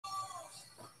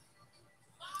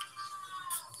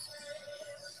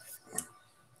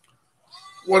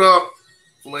What up,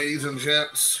 ladies and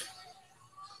gents?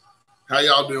 How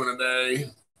y'all doing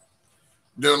today?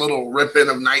 Doing a little ripping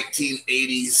of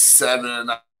 1987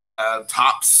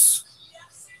 tops.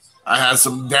 I had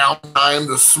some downtime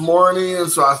this morning,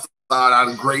 so I thought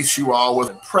I'd grace you all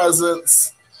with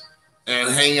presents and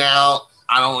hang out.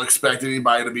 I don't expect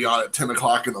anybody to be on at 10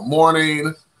 o'clock in the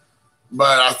morning,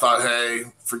 but I thought, hey,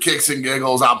 for kicks and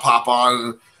giggles, I'll pop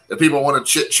on. If people want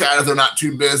to chit-chat, if they're not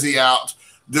too busy out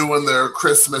doing their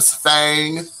Christmas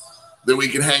thing, then we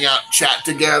can hang out, chat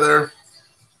together.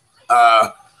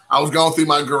 I was going through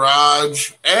my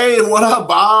garage. Hey, what up,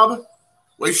 Bob?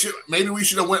 Maybe we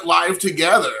should have went live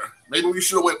together. Maybe we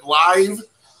should have went live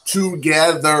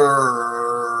together,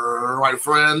 my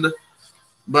friend.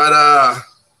 But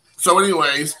so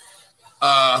anyways,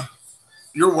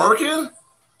 you're working,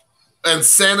 and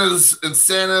Santa's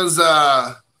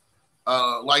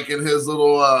like in his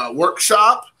little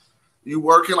workshop. You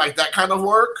working like that kind of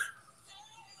work?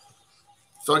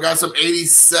 So I got some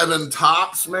 87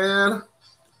 tops, man.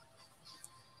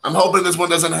 I'm hoping this one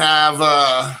doesn't have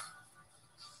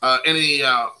any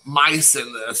mice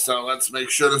in this. So let's make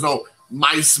sure there's no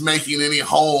mice making any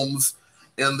homes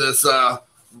in this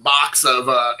box of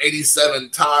 87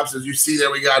 tops. As you see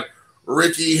there, we got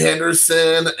Ricky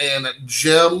Henderson and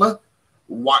Jim.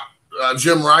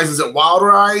 Jim Rice. Is it wild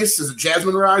rice? Is it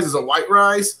jasmine rice? Is it white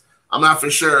rice? I'm not for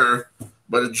sure,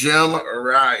 but it's Jim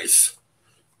Rice.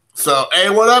 So, hey,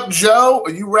 what up, Joe?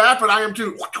 Are you rapping? I am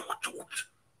too.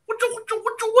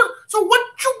 So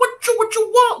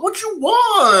what you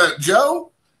want,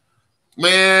 Joe?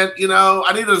 Man, you know,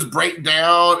 I need to just break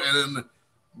down and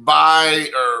buy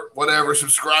or whatever,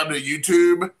 subscribe to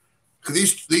YouTube,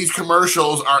 because these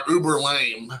commercials are uber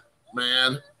lame,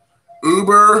 man.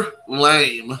 Uber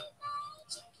lame.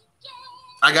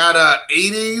 I got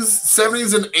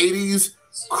 70s and 80s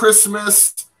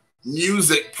Christmas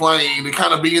music playing to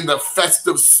kind of be in the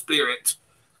festive spirit.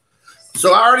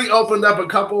 So I already opened up a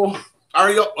couple.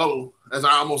 As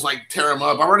I almost like tear them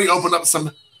up. I already opened up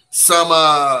some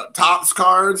Topps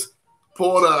cards.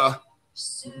 Pulled a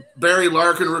Barry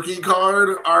Larkin rookie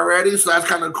card already, so that's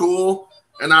kind of cool.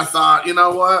 And I thought, you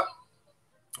know what?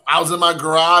 I was in my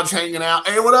garage hanging out.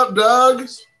 Hey, what up, Doug?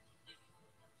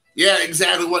 Yeah,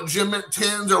 exactly. What Jim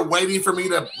Tins are waiting for me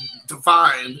to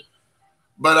find.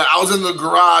 But I was in the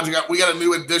garage. We got a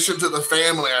new addition to the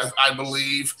family, I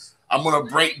believe. I'm going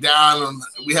to break down. And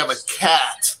we have a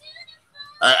cat.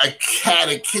 A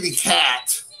kitty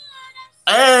cat.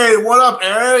 Hey, what up,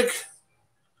 Eric?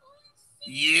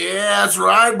 Yeah, that's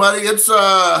right, buddy. It's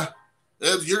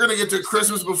you're going to get to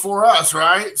Christmas before us,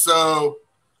 right? So,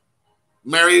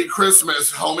 Merry Christmas,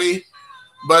 homie.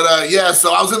 But, yeah,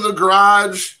 so I was in the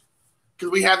garage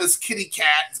because we have this kitty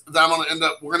cat that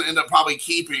we're going to end up probably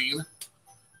keeping.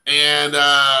 And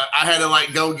I had to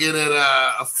like go get it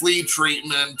a flea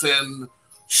treatment and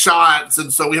shots,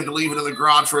 and so we have to leave it in the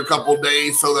garage for a couple of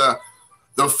days so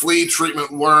the flea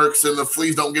treatment works and the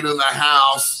fleas don't get in the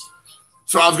house.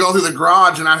 So I was going through the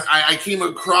garage and I came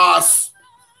across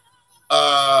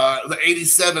the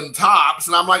 87 tops,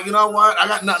 and I'm like, you know what? I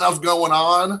got nothing else going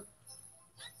on.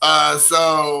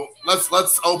 So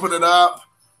let's open it up.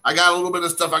 I got a little bit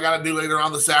of stuff I got to do later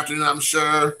on this afternoon, I'm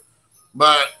sure,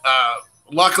 but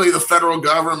luckily, the federal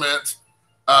government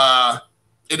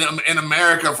in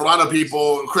America, for a lot of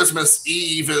people, Christmas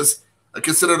Eve is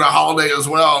considered a holiday as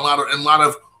well in a lot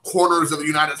of corners of the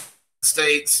United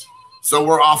States. So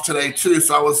we're off today too.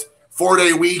 So I was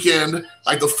 4-day weekend,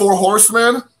 like the Four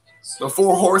Horsemen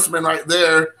right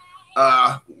there.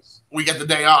 We get the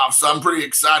day off, so I'm pretty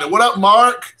excited. What up,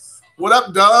 Mark? What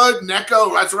up, Doug?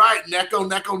 Neko, that's right,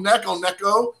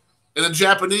 Neko. In the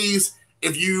Japanese,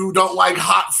 if you don't like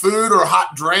hot food or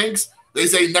hot drinks, they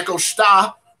say neko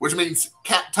shita, which means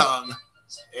cat tongue.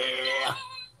 Yeah.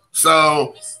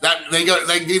 So that they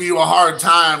give you a hard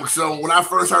time. So when I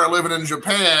first started living in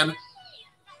Japan,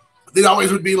 they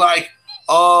always would be like,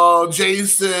 "Oh,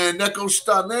 Jason, neko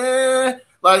shita, nah."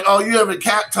 Like, "Oh, you have a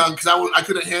cat tongue," because I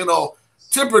couldn't handle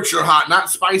temperature hot, not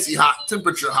spicy hot,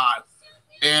 temperature hot,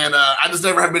 and I just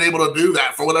never have been able to do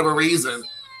that for whatever reason.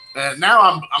 And now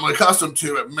I'm accustomed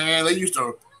to it. Man, they used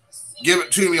to give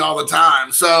it to me all the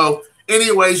time. So,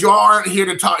 anyways, you all aren't here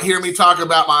to hear me talk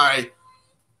about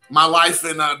my life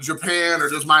in Japan or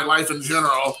just my life in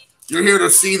general. You're here to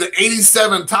see the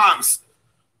 87 tops.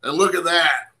 And look at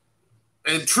that.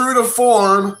 And true to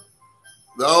form,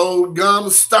 the old gum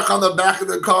stuck on the back of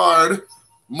the card.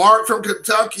 Mark from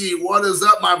Kentucky, what is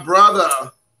up, my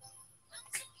brother?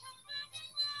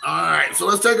 All right, so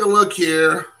let's take a look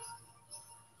here.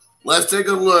 Let's take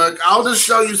a look. I'll just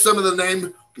show you some of the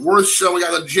names worth showing. We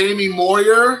got a Jamie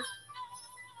Moyer.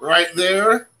 right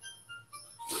there.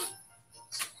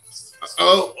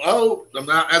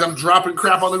 As I'm dropping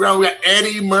crap on the ground, we got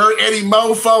Eddie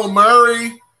Mofo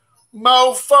Murray.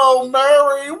 Mofo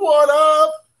Murray, what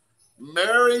up?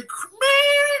 Merry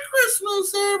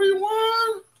Christmas,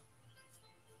 everyone.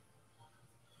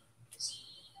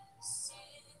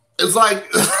 It's like,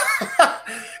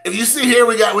 if you see here,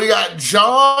 we got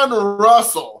John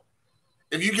Russell.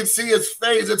 If you can see his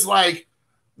face, it's like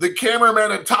the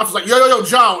cameraman at top is like, yo,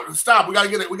 John, stop. We gotta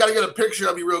get a picture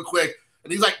of you real quick.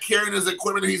 And he's like carrying his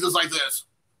equipment, and he's just like this.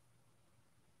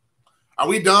 Are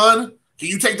we done? Can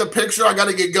you take the picture? I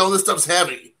gotta get going. This stuff's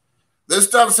heavy. This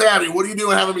stuff's heavy. What are you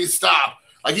doing having me stop?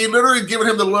 Like, he literally giving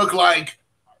him the look like,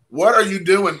 what are you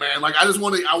doing, man? Like, I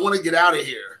want to get out of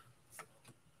here.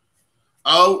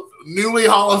 Oh, newly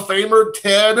Hall of Famer,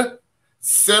 Ted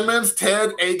Simmons.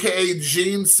 Ted, a.k.a.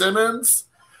 Gene Simmons.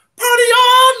 Party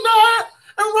all night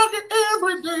and rock it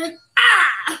every day.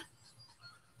 Ah!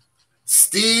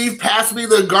 Steve, pass me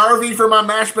the Garvey for my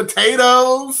mashed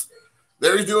potatoes.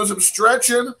 There he's doing some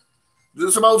stretching.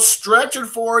 Doing some old stretching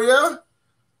for you.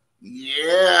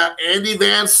 Yeah, Andy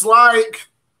Van Slyke.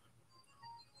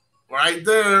 Right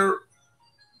there.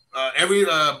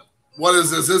 What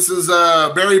is this? This is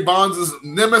Barry Bonds'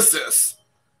 nemesis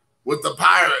with the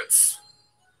Pirates.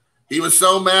 He was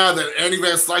so mad that Andy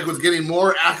Van Slyke was getting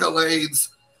more accolades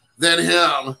than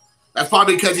him. That's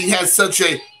probably because he has such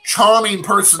a charming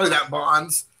personality, that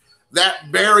Bonds.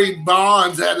 That Barry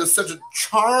Bonds had such a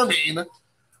charming,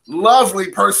 lovely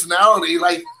personality,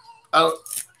 like a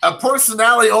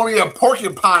personality only a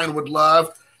porcupine would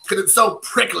love, because it's so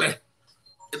prickly.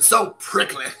 It's so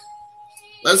prickly.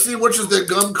 Let's see which is the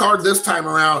gum card this time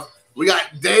around. We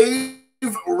got Dave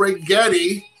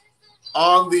Righetti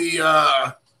on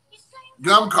the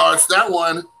gum cards. That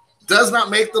one does not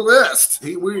make the list.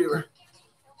 He weird.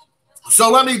 So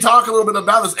let me talk a little bit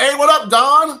about this. Hey, what up,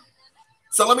 Don?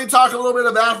 So let me talk a little bit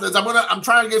about this. I'm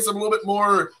trying to get some a little bit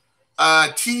more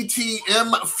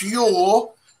TTM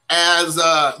fuel, as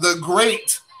the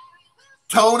great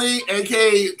Tony,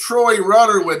 aka Troy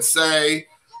Rudder, would say.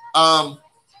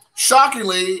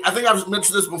 Shockingly, I think I've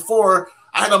mentioned this before.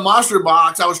 I had a monster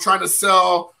box. I was trying to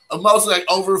sell mostly like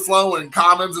overflow and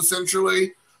commons,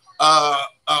 essentially, on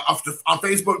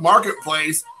Facebook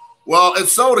Marketplace. Well, it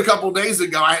sold a couple days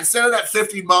ago. I had set it at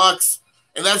 $50,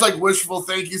 and that's like wishful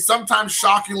thinking. Sometimes,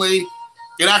 shockingly,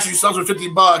 it actually sells for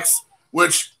 $50,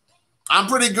 which I'm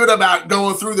pretty good about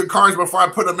going through the cards before I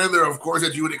put them in there, of course,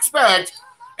 as you would expect.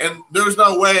 And there's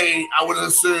no way I would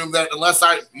assume that unless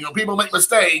people make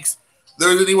mistakes,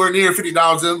 there's anywhere near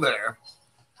 $50 in there.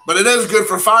 But it is good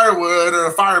for firewood, or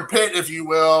a fire pit, if you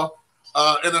will,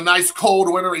 in a nice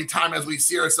cold wintry time as we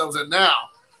see ourselves in now.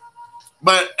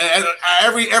 But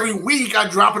every week I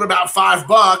drop it about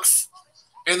 $5,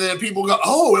 and then people go,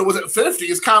 "Oh, it was at 50."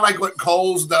 It's kind of like what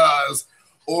Kohl's does,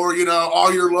 or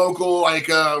all your local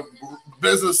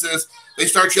businesses. They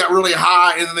start you out really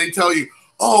high, and then they tell you,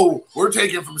 "Oh, we're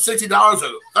taking from $60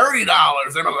 to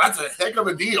 $30." And that's a heck of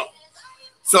a deal.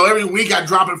 So every week I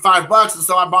drop it $5, and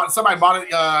so somebody bought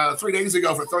it 3 days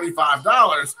ago for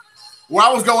 $35. Well,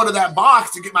 I was going to that box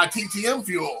to get my TTM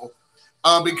fuel.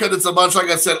 Because it's a bunch,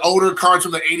 like I said, older cards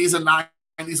from the 80s and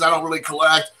 90s I don't really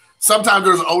collect. Sometimes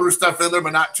there's older stuff in there,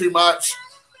 but not too much.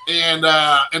 And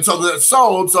so it's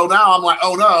sold. So now I'm like,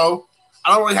 oh no,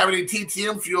 I don't really have any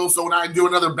TTM fuel. So when I do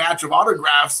another batch of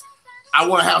autographs, I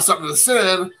want to have something to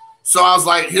send. So I was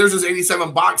like, here's this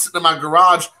 87 box sitting in my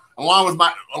garage, along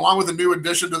with the new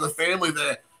addition to the family,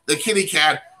 the kitty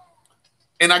cat.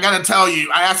 And I got to tell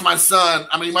you, I asked my son.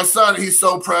 My son, he's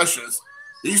so precious.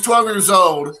 He's 12 years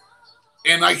old.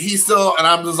 And he's still, and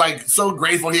I'm just like so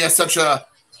grateful he has such an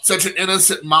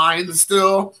innocent mind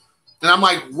still. And I'm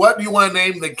like, what do you want to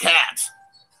name the cat?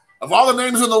 Of all the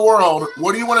names in the world,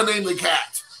 what do you want to name the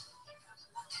cat?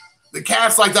 The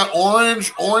cat's like that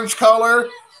orange color.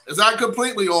 It's not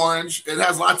completely orange. It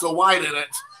has lots of white in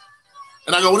it.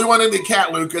 And I go, what do you want to name the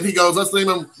cat, Luke? And he goes, let's name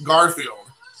him Garfield.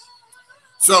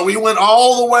 So we went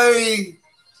all the way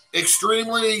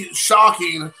extremely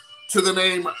shocking to the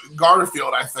name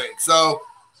Garfield, I think. So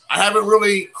I haven't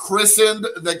really christened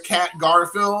the cat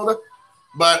Garfield,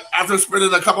 but after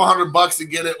spending a couple $100 to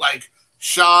get it, like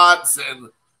shots and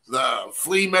the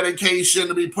flea medication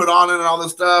to be put on it and all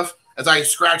this stuff, as I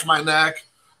scratch my neck,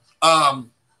 I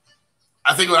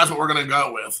think that's what we're going to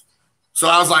go with. So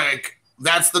I was like,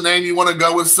 that's the name you want to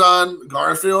go with, son,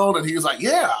 Garfield? And he was like,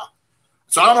 yeah.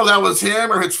 So I don't know if that was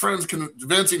him or his friends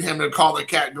convincing him to call the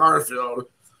cat Garfield.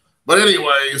 But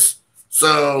anyways,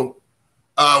 so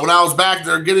when I was back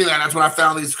there getting that's when I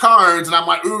found these cards, and I'm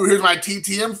like, ooh, here's my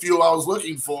TTM fuel I was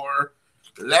looking for.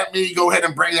 let me go ahead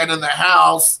and bring that in the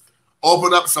house,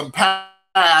 open up some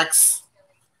packs.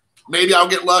 Maybe I'll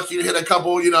get lucky to hit a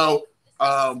couple,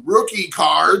 rookie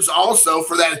cards also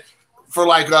for that, for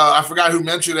like, I forgot who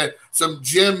mentioned it, some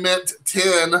Gem Mint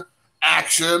 10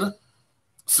 action.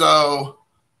 So,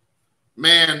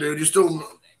 man, dude,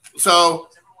 so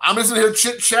I'm just in here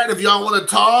chit-chat. If y'all want to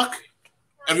talk,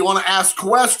 if you want to ask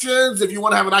questions, if you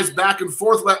want to have a nice back and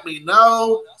forth, let me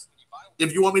know.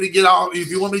 If you want me to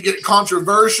get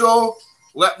controversial,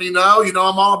 let me know. I'm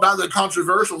all about the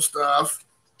controversial stuff.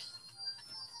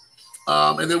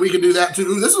 And then we can do that too.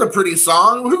 Ooh, this is a pretty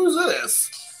song. Who is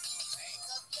this?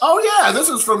 Oh yeah, this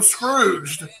is from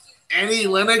Scrooged. Annie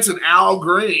Lennox and Al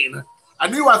Green. I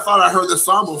thought I heard this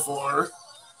song before.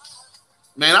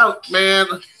 A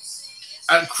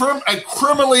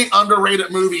criminally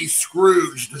underrated movie,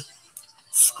 Scrooged.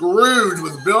 Scrooged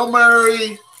with Bill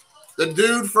Murray, the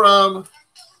dude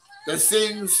that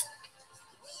sings,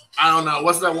 I don't know,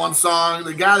 what's that one song?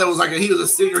 The guy that was he was a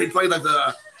singer. He played like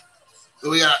the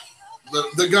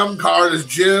gum card is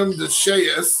Jim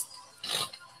DeShayis.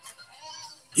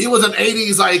 He was an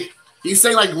 80s, he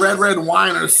sang Red Red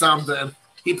Wine or something.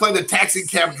 He played the taxi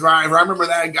cab driver. I remember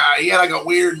that guy. He had a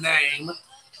weird name.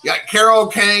 You got Carol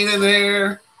Kane in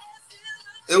there.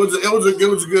 It was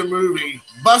a good movie.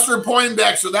 Buster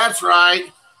Poindexter, that's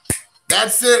right.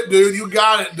 That's it, dude. You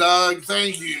got it, Doug.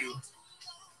 Thank you.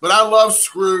 But I love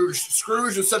Scrooge.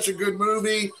 Scrooge is such a good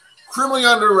movie. Criminally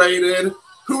underrated.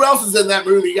 Who else is in that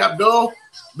movie? You got Bill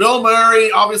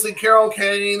Murray, obviously Carol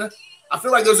Kane. I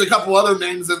feel like there's a couple other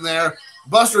names in there.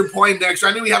 Buster Poindexter.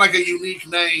 I knew he had a unique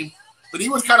name, but he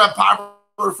was kind of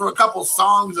popular for a couple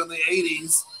songs in the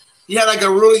 80s. He had a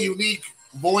really unique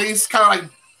voice, kind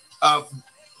of like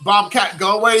Bobcat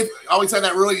Goldthwait. Always had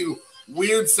that really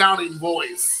weird sounding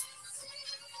voice.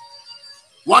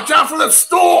 Watch out for the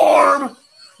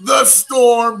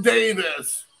Storm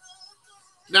Davis.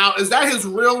 Now, is that his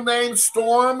real name,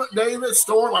 Storm Davis?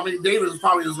 Storm? I mean, Davis is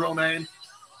probably his real name,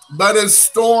 but is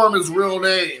Storm his real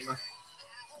name?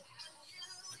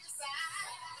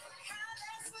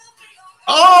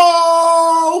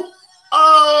 Oh,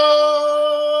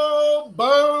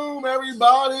 boom,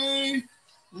 everybody.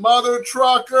 Mother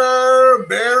Trucker,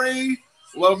 Barry,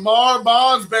 Lamar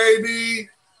Bonds, baby.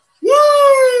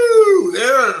 Woo!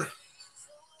 There.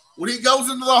 When he goes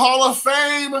into the Hall of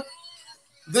Fame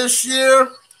this year,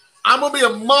 I'm going to be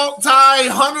a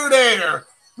multi-hundredaire.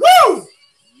 Woo!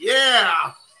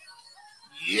 Yeah.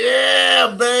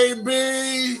 Yeah,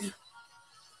 baby.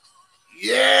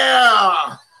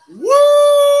 Yeah. Woo!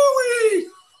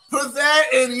 Put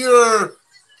that in your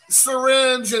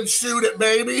syringe and shoot it,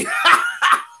 baby.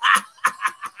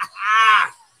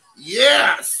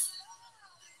 Yes.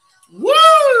 Woo!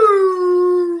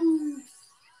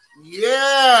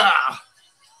 Yeah.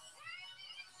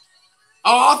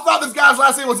 Oh, I thought this guy's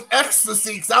last name was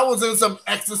Ecstasy because I was in some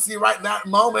ecstasy right in that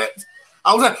moment.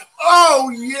 I was like, oh,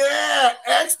 yeah,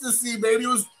 ecstasy, baby. It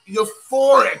was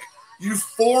euphoric.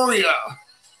 Euphoria.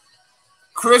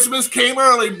 Christmas came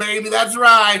early, baby. That's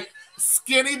right.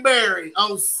 Skinny Barry.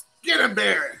 Oh, Skinny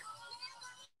Barry.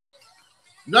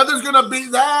 Nothing's going to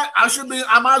beat that.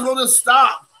 I might as well just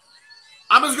stop.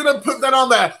 I'm just going to put that on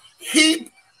the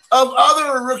heap of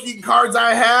other rookie cards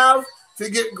I have to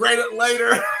get graded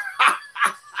later.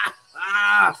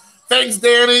 Thanks,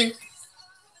 Danny.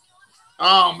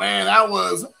 Oh, man, that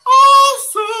was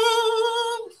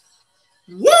awesome.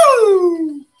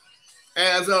 Woo!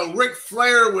 As Ric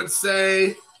Flair would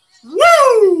say,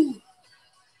 woo!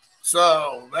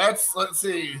 So, let's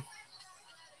see.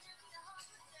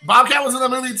 Bobcat was in the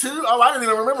movie, too? Oh, I didn't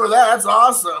even remember that. That's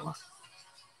awesome.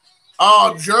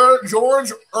 Oh,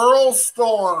 George Earl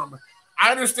Storm.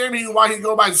 I understand why he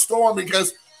go by Storm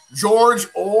because George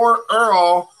or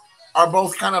Earl are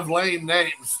both kind of lame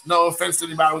names. No offense to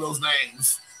anybody with those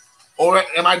names. Or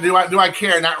do I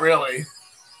care? Not really.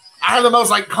 I have the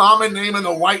most common name in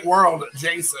the white world,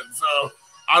 Jason. So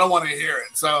I don't want to hear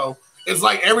it. So it's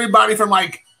like everybody from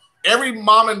every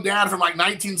mom and dad from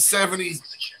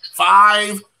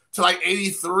 1975 to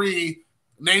 83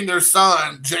 named their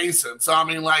son Jason. So I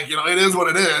mean, it is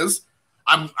what it is.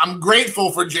 I'm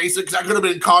grateful for Jason because I could have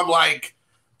been called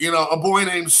a boy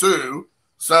named Sue.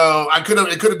 So it could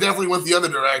have definitely went the other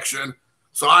direction.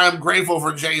 So I am grateful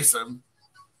for Jason.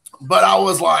 But I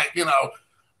was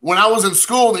when I was in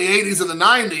school in the 80s and the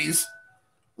 90s,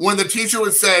 when the teacher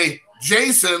would say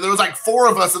Jason, there was 4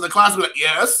 of us in the class would be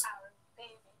yes.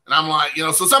 And I'm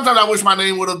so sometimes I wish my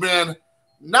name would have been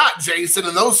not Jason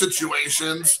in those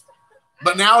situations.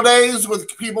 But nowadays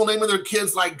with people naming their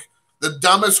kids the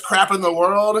dumbest crap in the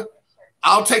world,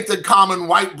 I'll take the common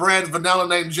white bread vanilla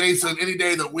name Jason any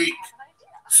day of the week.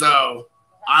 So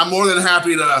I'm more than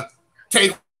happy to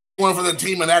take one for the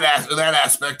team in that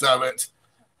aspect of it.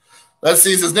 Let's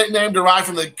see. His nickname derived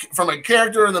from a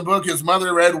character in the book his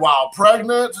mother read while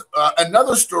pregnant.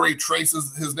 Another story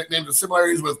traces his nickname to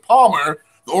similarities with Palmer,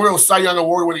 the Orioles Cy Young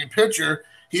Award-winning pitcher.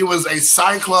 He was a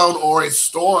cyclone or a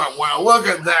storm. Wow, look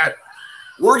at that.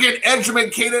 We're getting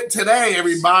educated today,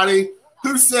 everybody.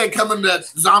 Who said coming to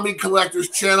Zombie Collector's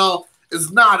channel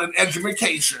is not an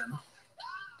education?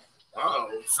 Uh-oh,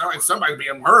 sounds like somebody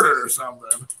being murdered or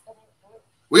something.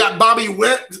 We got Bobby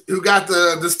Witt, who got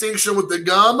the distinction with the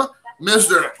gum.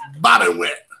 Mr. Bobby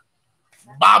Witt.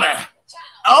 Bobby.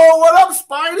 Oh, what up,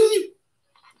 Spidey?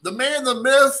 The man, the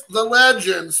myth, the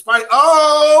legend. Spidey.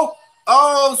 Oh,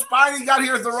 Spidey got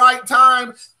here at the right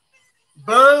time.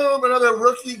 Boom, another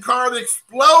rookie card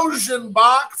explosion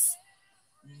box.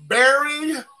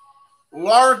 Barry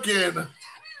Larkin.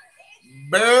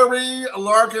 Barry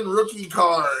Larkin rookie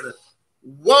card.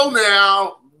 Whoa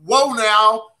now.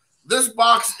 This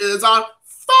box is on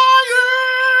fire.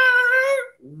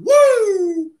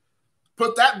 Woo!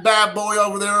 Put that bad boy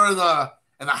over there in the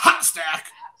hot stack.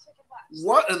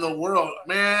 What in the world,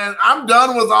 man? I'm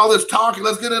done with all this talking.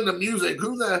 Let's get into music.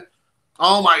 Who the?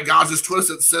 Oh my gosh, it's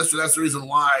Twisted Sister. That's the reason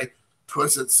why.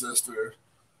 Twisted Sister.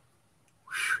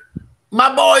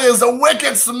 My boy is a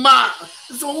wicked smart.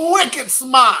 It's a wicked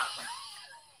smart.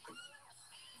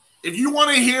 If you want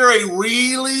to hear a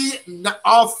really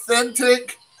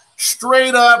authentic,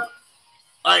 straight up,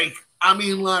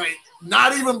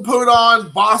 not even put on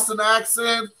Boston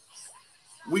accent,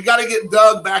 we got to get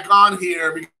Doug back on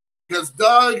here because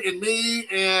Doug and me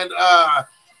and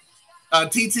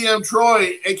TTM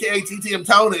Troy, a.k.a. TTM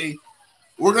Tony,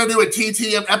 we're going to do a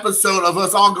TTM episode of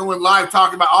us all going live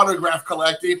talking about autograph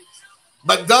collecting.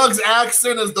 But Doug's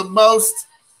accent is the most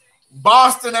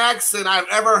Boston accent I've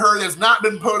ever heard that's not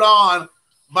been put on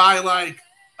by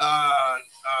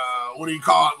what do you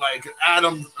call it? Like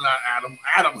Adam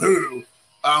who?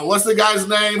 What's the guy's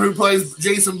name who plays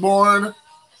Jason Bourne?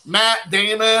 Matt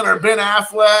Damon or Ben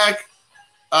Affleck?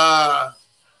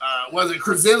 Was it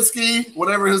Krasinski?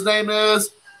 Whatever his name is.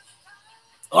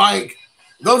 Like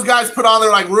those guys put on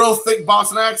their like real thick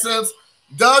Boston accents.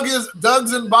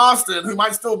 Doug's in Boston, who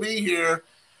might still be here,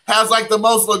 has like the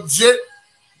most legit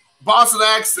Boston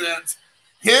accent.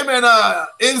 Him and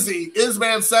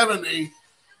Izman70.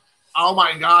 Oh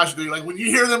my gosh, dude! Like when you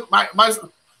hear them,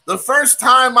 the first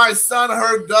time my son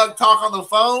heard Doug talk on the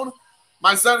phone,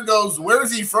 my son goes, "Where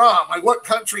is he from? Like what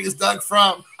country is Doug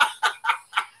from?"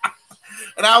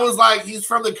 And I was like, "He's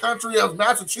from the country of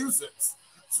Massachusetts."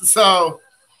 So,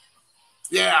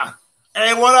 yeah.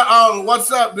 Hey,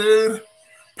 what's up, dude?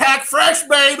 Pack Fresh,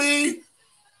 baby.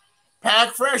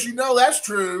 Pack Fresh, you know that's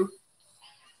true.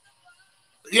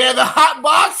 Yeah, the hot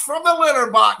box from the litter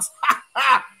box.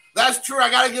 That's true. I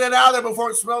got to get it out of there before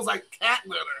it smells like cat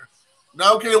litter.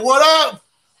 No kidding. What up?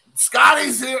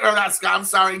 Scotty's here. Or not Scott. I'm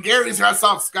sorry. Gary's here. I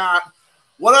saw Scott.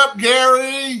 What up,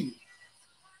 Gary?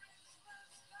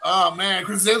 Oh, man.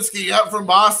 Krasinski up from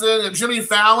Boston. And Jimmy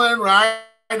Fallon, right?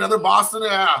 Another Boston.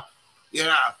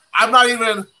 Yeah. I'm not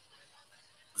even.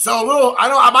 So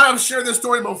I might have shared this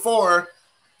story before,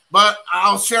 but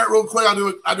I'll share it real quick.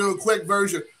 I'll do a quick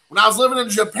version. When I was living in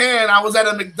Japan, I was at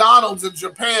a McDonald's in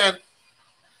Japan,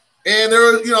 and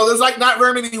there's like not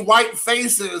very many white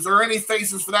faces or any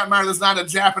faces for that matter. There's not a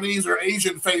Japanese or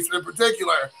Asian face in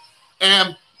particular.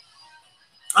 And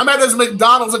I'm at this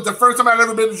McDonald's, like the first time I'd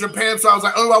ever been to Japan, so I was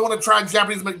like, oh, I want to try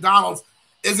Japanese McDonald's.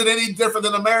 Is it any different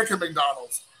than American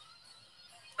McDonald's?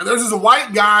 And there's this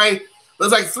white guy.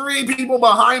 There's like 3 people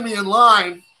behind me in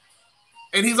line,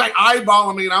 and he's like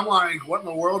eyeballing me, and I'm like, what in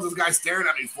the world is this guy staring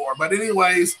at me for? But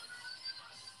anyways,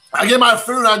 I get my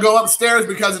food, and I go upstairs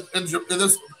because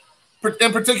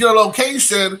in particular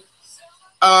location,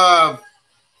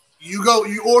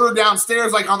 you order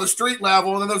downstairs like on the street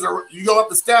level, and then you go up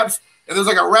the steps, and there's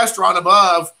like a restaurant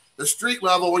above the street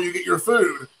level where you get your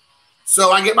food.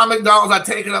 So I get my McDonald's, I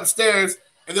take it upstairs,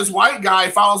 and this white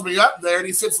guy follows me up there, and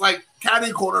he sits like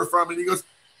catty corner from me, and he goes,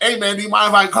 hey, man, do you mind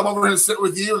if I come over here and sit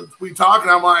with you and we talk?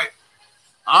 And I'm like,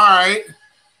 all right.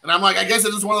 And I'm like, I guess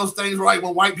it's just one of those things where, like,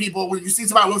 when white people, when you see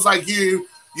somebody who looks like you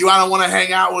I don't want to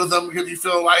hang out with them because you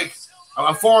feel like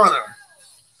I'm a foreigner.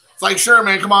 It's like, sure,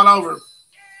 man, come on over.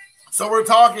 So we're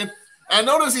talking. And I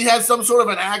noticed he had some sort of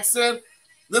an accent.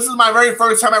 This is my very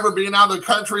first time ever being out of the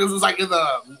country. It was like in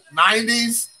the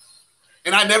 90s.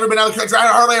 And I'd never been out of the country.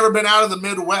 I'd hardly ever been out of the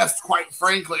Midwest, quite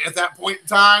frankly, at that point in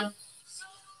time.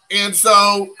 And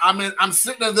so I'm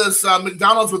sitting at this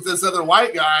McDonald's with this other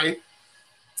white guy,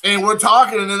 and we're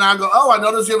talking, and then I go, oh, I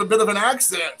noticed you have a bit of an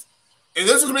accent. And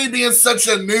this is me being such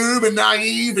a noob and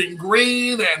naive and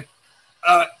green, and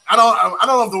I don't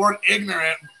know if the word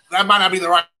ignorant, that might not be the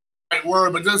right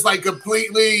word, but just like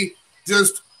completely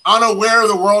just unaware of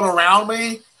the world around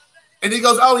me. And he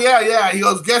goes, oh, yeah. He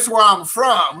goes, guess where I'm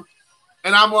from?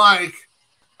 And I'm like,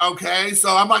 okay.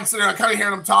 So I'm like sitting there, I kind of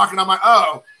hearing him talking. I'm like,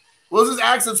 oh, well, his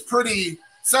accent's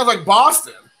sounds like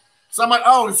Boston. So I'm like,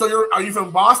 oh, so are you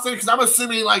from Boston? Because I'm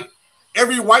assuming like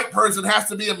every white person has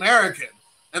to be American.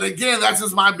 And again, that's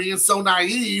just my being so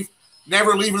naive,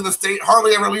 never leaving the state,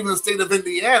 hardly ever leaving the state of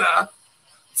Indiana.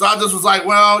 So I just was like,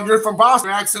 well, you're from Boston.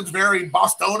 Your accent's very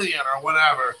Bostonian or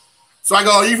whatever. So I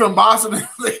go, are you from Boston? And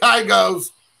the guy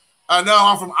goes, no,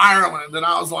 I'm from Ireland. And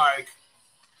I was like,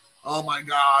 oh my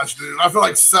gosh, dude. I feel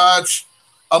like such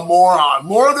a moron.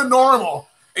 More than normal.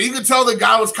 And you could tell the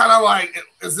guy was kind of like,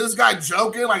 is this guy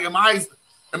joking? Like, am I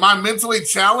mentally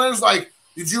challenged? Like,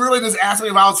 did you really just ask me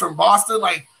if I was from Boston?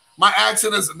 Like, my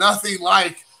accent is nothing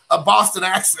like a Boston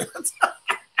accent.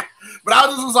 But I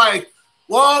just was like,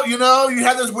 well, you know, you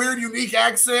have this weird, unique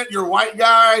accent. You're a white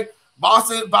guy.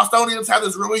 Bostonians have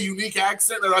this really unique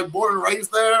accent. They're like born and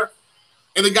raised there.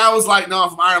 And the guy was like, no, I'm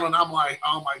from Ireland. I'm like,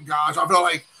 oh my gosh. I felt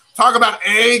like, talk about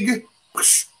egg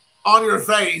on your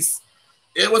face.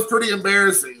 It was pretty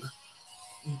embarrassing.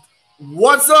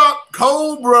 What's up,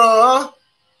 Cobra?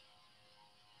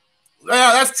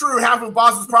 Yeah, that's true. Half of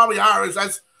Boston's probably Irish.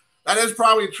 That is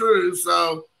probably true.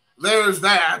 So there's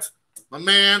that. But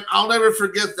man, I'll never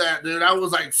forget that, dude. I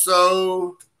was like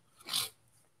so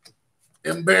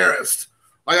embarrassed.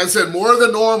 Like I said, more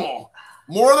than normal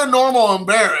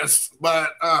embarrassed.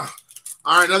 But all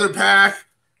right, another pack.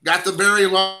 Got the Barry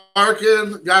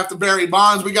Larkin, got the Barry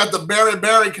Bonds. We got the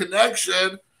Barry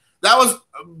connection. That was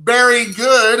very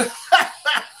good.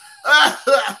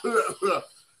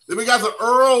 Then we got the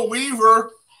Earl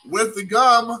Weaver with the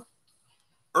gum.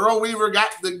 Earl Weaver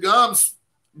got the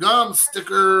gum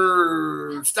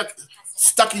sticker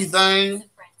stucky thing.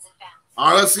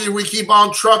 All right, let's see if we keep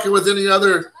on trucking with any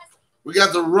other. We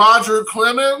got the Roger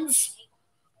Clemens.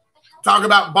 Talk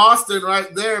about Boston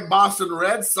right there. Boston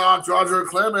Red Sox, Roger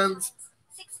Clemens.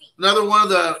 Another one of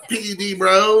the PED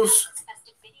bros.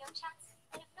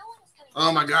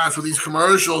 Oh my gosh, with these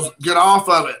commercials, get off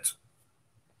of it.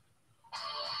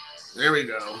 There we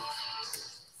go.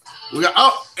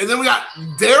 And then we got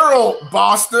Daryl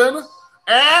Boston.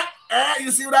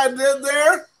 You see what I did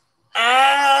there?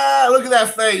 Look at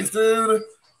that face, dude.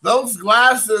 Those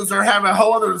glasses are having a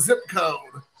whole other zip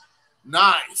code.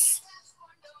 Nice.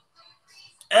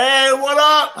 Hey, what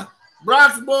up?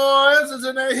 Brock's boys is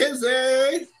in there, his.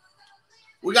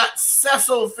 We got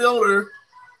Cecil Fielder.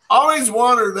 Always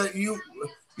wonder that you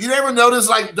never notice,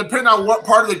 like, depending on what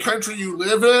part of the country you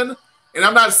live in, and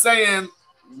I'm not saying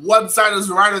one side is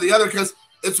right or the other because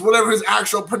it's whatever his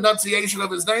actual pronunciation of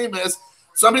his name is.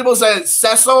 Some people say it's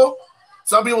Cecil.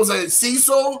 Some people say it's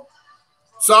Cecil.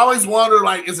 So I always wonder,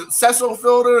 like, is it Cecil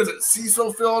Fielder? Is it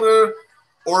Cecil Fielder?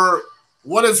 Or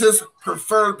what is his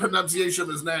preferred pronunciation of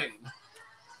his name?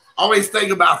 Always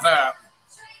think about that.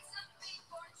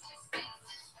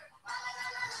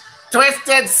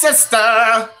 Twisted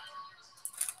Sister.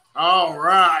 All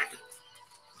right.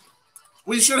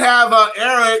 We should have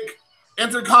Eric,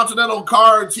 Intercontinental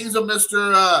Cards. He's a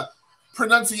Mr.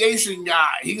 Pronunciation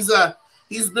guy. He's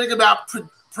big about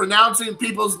pronouncing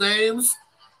people's names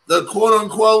the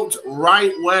quote-unquote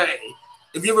right way.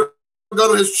 If you ever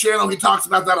go to his channel, he talks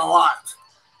about that a lot.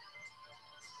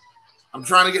 I'm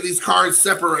trying to get these cards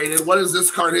separated. What is this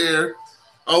card here?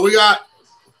 Oh, we got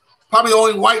probably the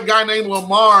only white guy named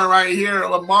Lamar right here.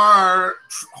 Lamar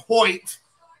Hoyt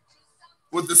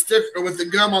with the stick or with the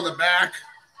gum on the back.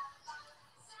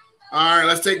 All right,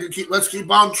 let's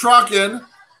keep on trucking.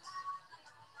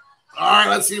 All right,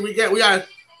 let's see. We got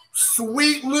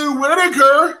Sweet Lou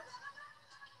Whitaker.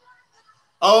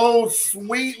 Oh,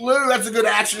 Sweet Lou, that's a good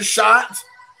action shot.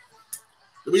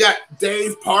 We got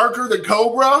Dave Parker, the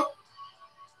Cobra.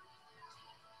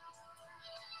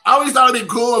 I always thought it'd be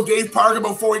cool if Dave Parker,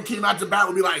 before he came out to bat,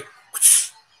 would be like, whoosh,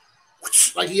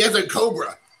 whoosh, like he has a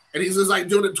Cobra, and he's just like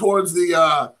doing it towards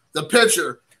the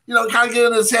pitcher. You know, kind of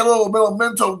getting his head a little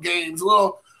mental games, a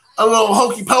little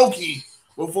hokey pokey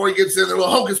before he gets in there, a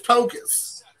little hocus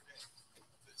pocus.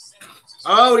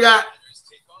 Oh, we got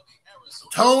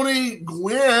Tony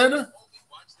Gwynn.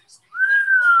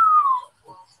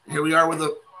 Here we are with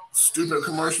the stupid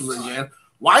commercials again.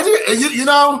 Why you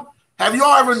know, have you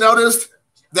all ever noticed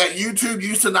that YouTube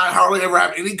used to not hardly ever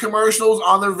have any commercials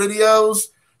on their videos?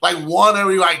 Like one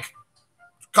every like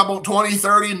couple 20,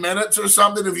 30 minutes or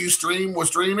something if you was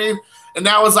streaming. And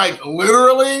now it's like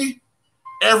literally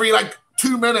every like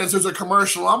 2 minutes there's a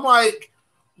commercial. I'm like,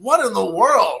 what in the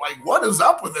world? Like, what is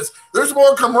up with this? There's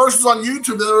more commercials on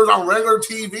YouTube than there's on regular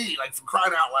TV, like, for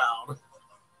crying out loud.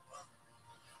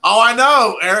 Oh, I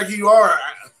know, Eric, you are.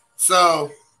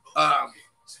 So,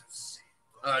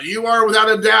 you are without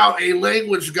a doubt a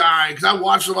language guy, because I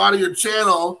watched a lot of your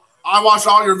channel. I watch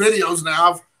all your videos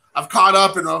now. I've caught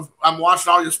up and I'm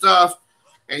watching all your stuff,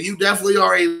 and you definitely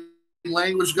are a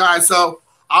language guy. So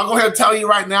I'll go ahead and tell you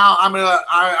right now,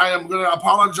 I am gonna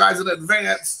apologize in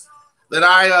advance that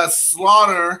I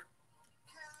slaughter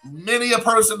many a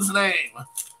person's name.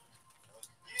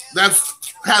 That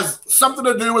has something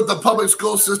to do with the public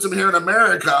school system here in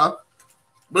America,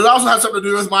 but it also has something to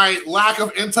do with my lack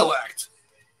of intellect.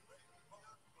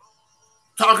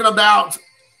 Talking about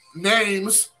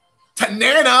names,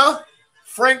 Tanana,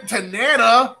 Frank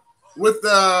Tanana, with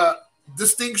the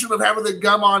distinction of having the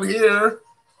gum on here.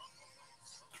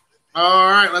 All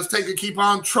right, let's keep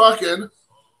on trucking.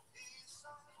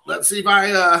 Let's see if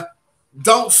I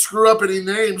don't screw up any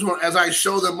names as I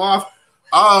show them off.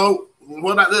 Oh,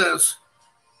 what about this?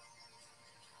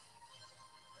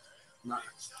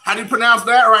 How do you pronounce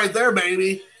that right there,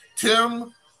 baby?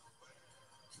 Tim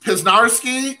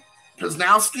Pyznarski?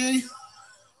 Pyznarski?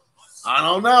 I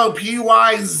don't know.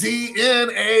 Pyznarski.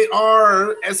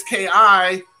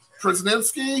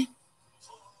 Pyznarski?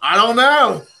 I don't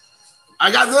know.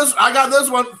 I got this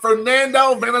one.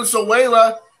 Fernando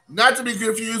Valenzuela, not to be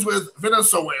confused with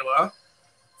Venezuela.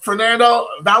 Fernando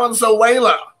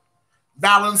Valenzuela.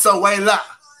 Valenzuela.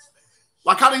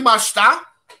 Wakarimashita.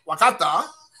 Wakata.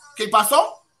 ¿Qué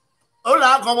pasó?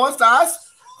 Hola, ¿cómo estás?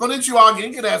 Konnichiwa,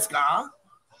 genki desu ka?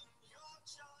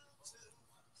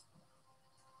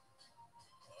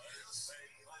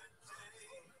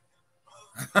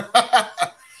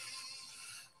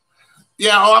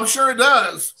 Yeah, oh, I'm sure it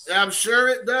does. I'm sure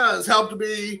it does help to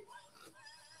be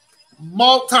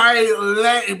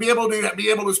be able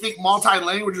to speak multi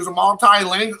languages,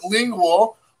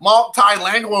 multilingual.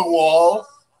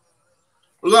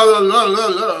 La la la la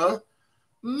la.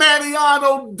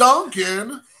 Mariano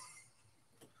Duncan.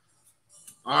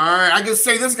 All right, I can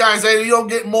say this guy said you don't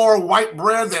get more white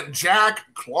bread than Jack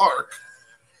Clark.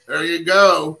 There you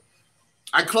go.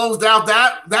 I closed out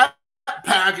that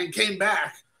pack and came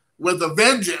back with a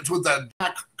vengeance with the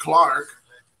Jack Clark.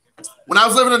 When I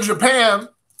was living in Japan,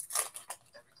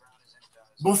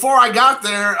 before I got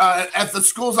there, at the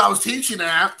schools I was teaching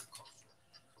at,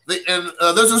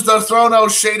 this is to throw no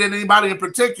shade at anybody in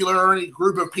particular or any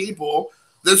group of people.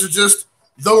 This is just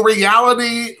the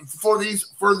reality for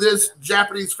this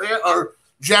Japanese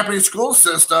Japanese school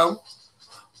system.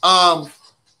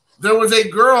 There was a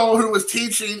girl who was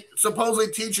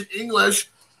supposedly teaching English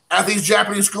at these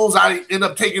Japanese schools. I ended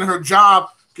up taking her job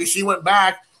because she went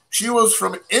back. She was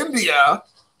from India,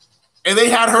 and they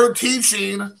had her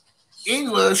teaching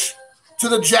English to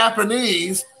the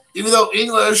Japanese, even though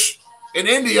English in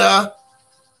India,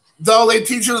 though they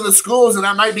teach it in the schools, and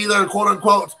that might be their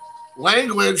quote-unquote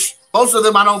language, most of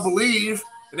them, I don't believe,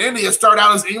 in India start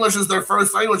out as English as their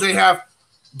first language. They have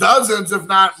dozens, if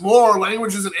not more,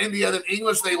 languages in India than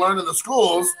English they learn in the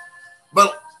schools.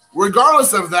 But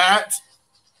regardless of that,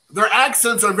 their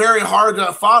accents are very hard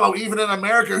to follow. Even in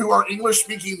America, who are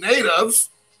English-speaking natives,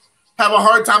 have a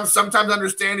hard time sometimes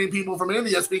understanding people from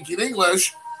India speaking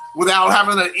English without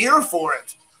having an ear for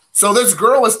it. So this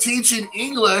girl was teaching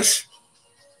English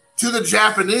to the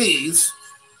Japanese,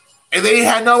 and they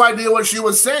had no idea what she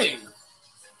was saying.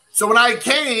 So when I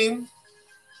came,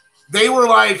 they were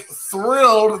like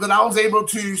thrilled that I was able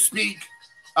to speak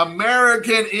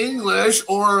American English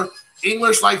or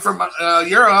English like from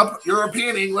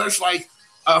European English, like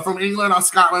from England or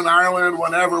Scotland, Ireland,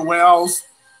 whatever, Wales,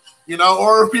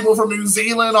 or people from New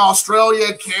Zealand,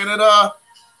 Australia, Canada,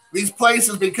 these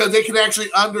places, because they can actually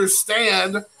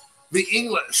understand the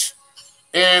English.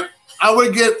 And I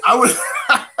would,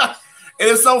 and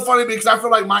it's so funny because I feel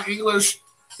like my English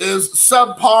is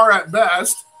subpar at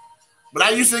best, but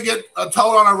I used to get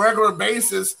told on a regular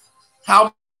basis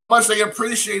how much they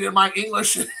appreciated my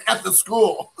English at the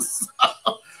school. So,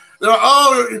 they're like,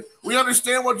 oh, we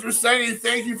understand what you're saying.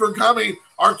 Thank you for coming.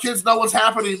 Our kids know what's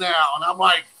happening now. And I'm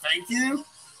like, thank you.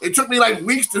 It took me like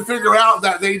weeks to figure out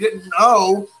that they didn't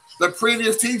know the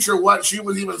previous teacher what she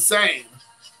was even saying,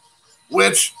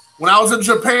 which when I was in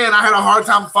Japan, I had a hard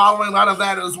time following a lot of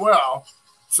that as well.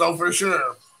 So for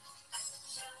sure.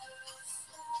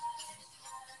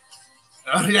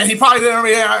 Yeah, he probably didn't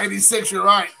remember 86. You're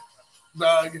right,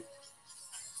 Doug.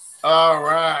 All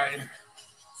right.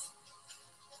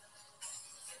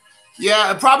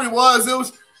 Yeah, it probably was. It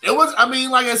was. I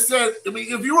mean, like I said,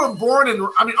 if you were born in,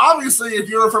 obviously, if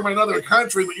you're from another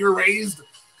country, but you're raised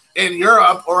in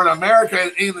Europe or in America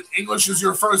and English is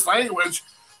your first language,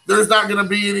 there's not going to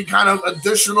be any kind of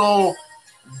additional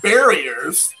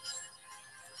barriers.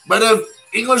 But if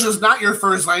English is not your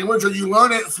first language, or you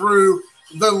learn it through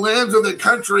the lens of the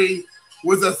country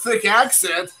with a thick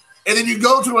accent, and then you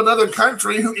go to another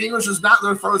country who English is not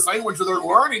their first language, or they're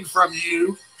learning from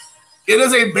you, it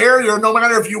is a barrier, no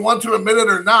matter if you want to admit it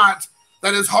or not,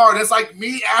 that is hard. It's like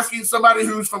me asking somebody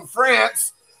who's from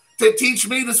France to teach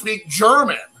me to speak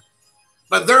German.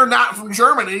 But they're not from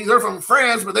Germany. They're from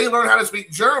France, but they learn how to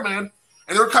speak German,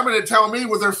 and they're coming to tell me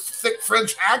with their thick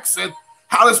French accent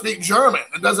how to speak German.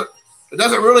 It doesn't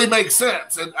really make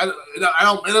sense. And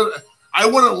I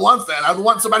wouldn't want that. I'd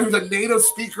want somebody who's a native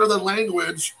speaker of the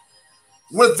language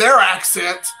with their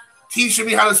accent teaching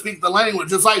me how to speak the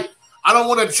language. It's like I don't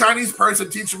want a Chinese person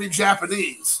teaching me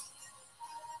Japanese.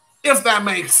 If that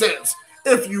makes sense,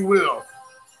 if you will.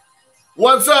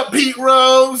 What's up, Pete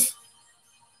Rose?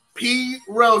 Pete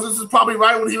Rose. This is probably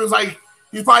right when he was like,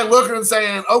 he's probably looking and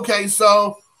saying, okay,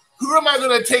 so who am I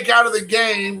going to take out of the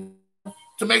game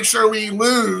to make sure we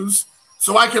lose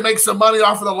so I can make some money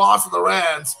off of the loss of the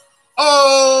Reds?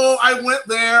 Oh, I went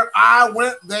there.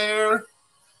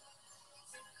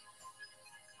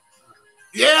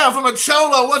 Yeah, from a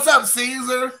Cholo. What's up,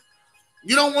 Caesar?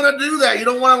 You don't want to do that. You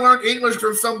don't want to learn English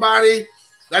from somebody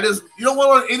that is, you don't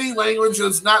want to learn any language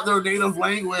that's not their native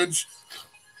language.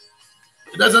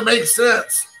 It doesn't make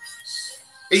sense.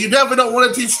 And you definitely don't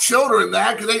want to teach children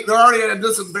that because they're already at a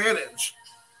disadvantage.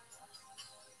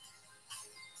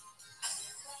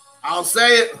 I'll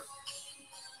say it.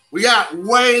 We got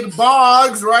Wade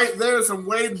Boggs right there. Some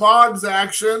Wade Boggs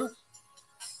action.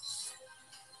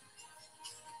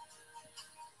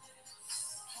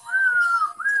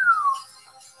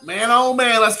 Man, oh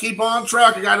man, let's keep on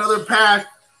track. I got another pack.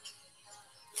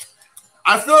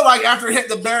 I feel like after hitting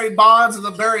the Barry Bonds and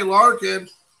the Barry Larkin,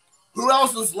 who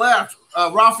else is left?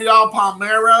 Rafael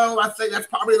Palmeiro. I think that's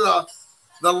probably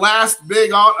the last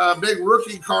big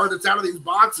rookie card that's out of these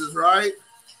boxes, right?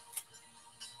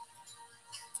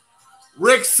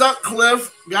 Rick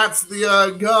Sutcliffe got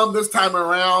the gum this time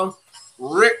around.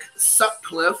 Rick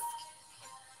Sutcliffe.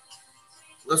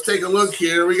 Let's take a look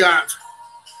here. We got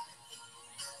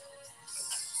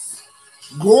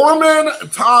Gorman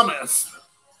Thomas.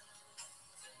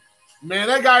 Man,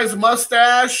 that guy's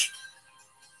mustache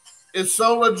is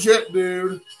so legit,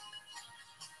 dude.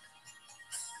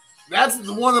 That's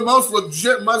one of the most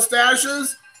legit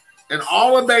mustaches in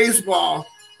all of baseball.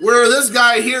 Where this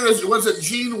guy here was a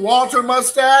Gene Walter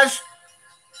mustache.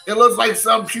 It looks like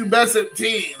some pubescent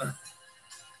teen.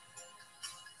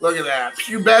 Look at that.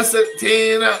 Pubescent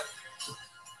teen.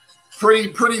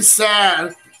 Pretty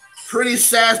sad. Pretty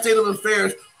sad state of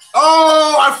affairs.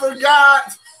 Oh, I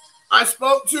forgot. I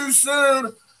spoke too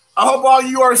soon. I hope all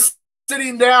you are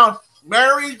sitting down.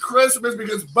 Merry Christmas,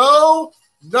 because Bo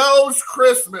knows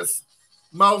Christmas,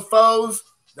 mofos.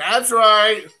 That's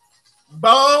right.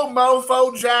 Bo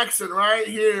Mofo Jackson right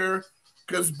here,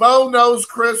 because Bo knows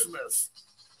Christmas.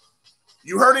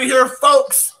 You heard it here,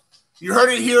 folks. You heard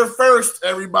it here first,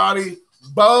 everybody.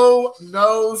 Bo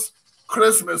knows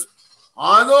Christmas.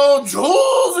 I know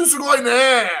Jules is going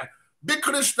there. Big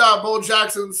Krishna, Bo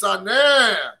Jackson, son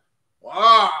there.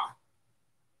 Wow.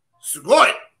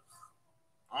 Sugoi.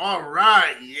 All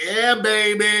right. Yeah,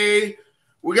 baby.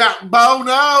 We got Bo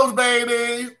knows,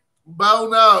 baby. Bo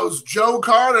knows. Joe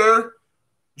Carter.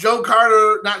 Joe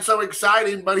Carter, not so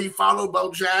exciting, but he followed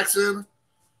Bo Jackson.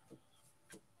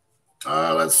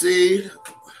 Let's see.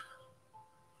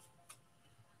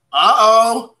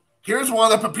 Uh-oh. Here's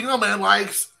one that Pepino Man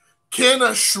likes. Ken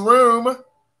Shroom.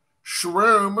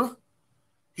 Shroom.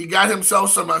 He got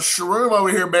himself some shroom over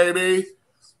here, baby.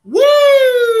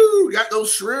 Woo! Got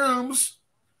those shrooms.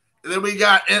 And then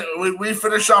we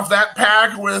finish off that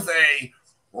pack with a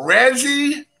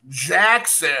Reggie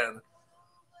Jackson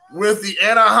with the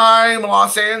Anaheim,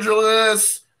 Los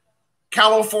Angeles,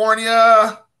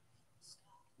 California,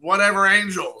 whatever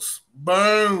Angels.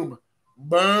 Boom.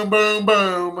 Boom, boom,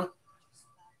 boom.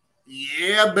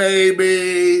 Yeah,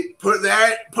 baby. Put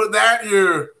that in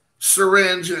your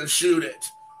syringe and shoot it.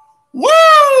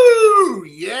 Woo!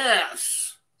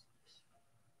 Yes.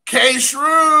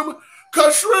 K-Shroom.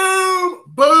 Ka-Shroom.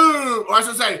 Boom. Or I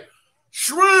should say,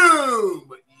 Shroom.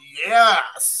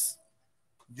 Yes.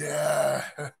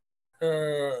 Yes.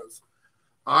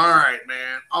 All right,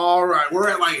 man. All right. We're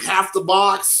at like half the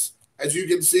box, as you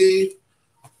can see.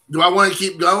 Do I want to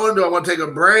keep going? Do I want to take a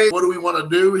break? What do we want to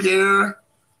do here?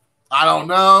 I don't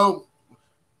know.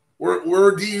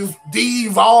 We're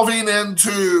de-evolving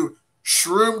into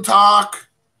Shroom Talk.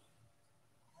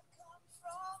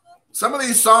 Some of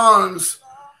these songs,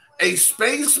 A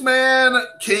spaceman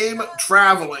came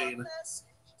traveling.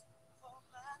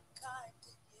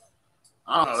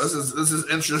 I don't know. This is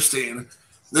interesting.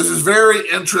 This is very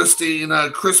interesting.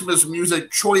 Christmas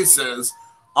music choices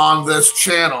on this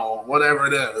channel, whatever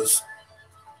it is.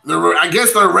 I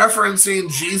guess they're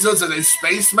referencing Jesus as a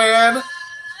spaceman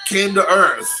came to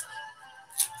Earth.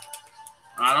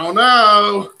 I don't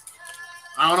know.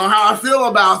 I don't know how I feel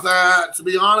about that, to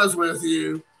be honest with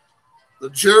you. The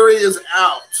jury is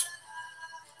out.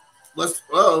 This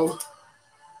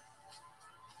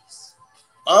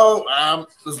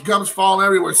gum's falling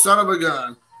everywhere. Son of a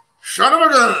gun. Son of a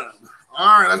gun.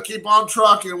 All right, let's keep on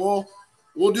trucking. We'll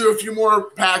do a few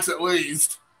more packs at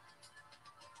least.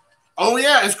 Oh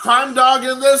yeah, is Crime Dog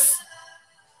in this?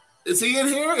 Is he in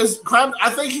here? I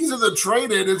think he's in the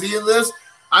traded. Is he in this?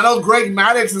 I know Greg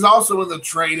Maddox is also in the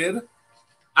traded.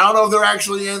 I don't know if they're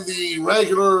actually in the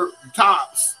regular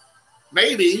tops.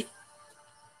 Maybe.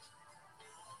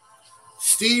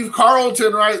 Steve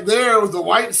Carlton right there with the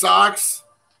White Sox.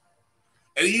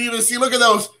 And you even see, look at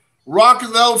those,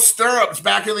 rocking those stirrups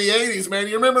back in the 80s, man.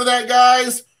 You remember that,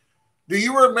 guys? Do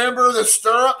you remember the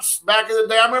stirrups back in the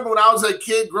day? I remember when I was a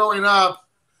kid growing up,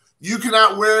 you could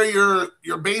not wear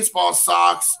your baseball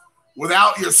socks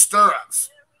without your stirrups.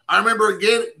 I remember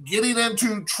getting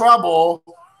into trouble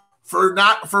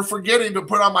for forgetting to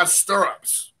put on my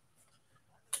stirrups.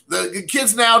 The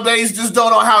kids nowadays just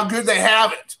don't know how good they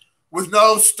have it with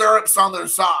no stirrups on their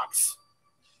socks.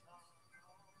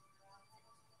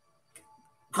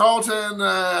 Carlton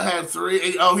had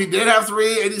 3. Oh, he did have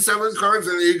 387 cards.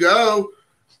 There you go.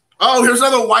 Oh, here's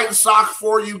another white sock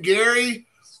for you, Gary.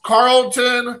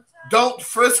 Carlton, don't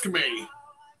frisk me.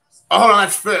 Oh, hold on,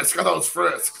 that's Fisk. I thought it was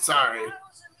Frisk. Sorry.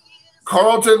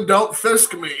 Carlton, don't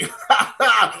frisk me.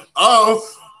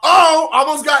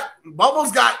 Almost got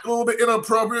a little bit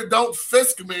inappropriate. Don't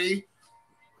fisk me.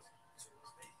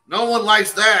 No one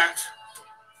likes that.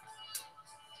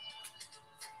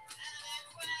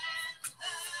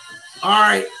 All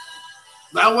right.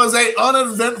 That was an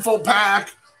uneventful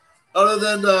pack other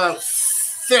than the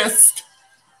Fisk.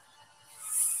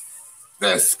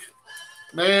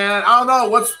 Man, I don't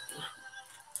know.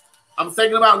 I'm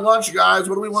thinking about lunch, guys.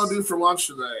 What do we want to do for lunch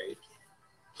today?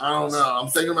 I don't know. I'm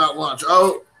thinking about lunch.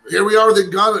 Oh, here we are with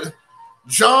the gun.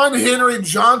 John Henry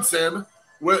Johnson.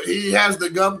 He has the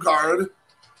gum card.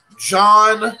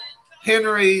 John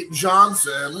Henry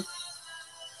Johnson.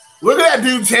 Look at that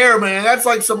dude's hair, man. That's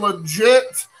like some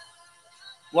legit,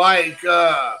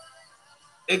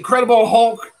 Incredible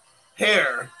Hulk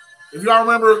hair. If y'all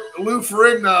remember Lou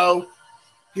Ferrigno,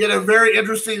 he had a very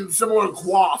interesting, similar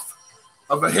coif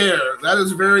of a hair. That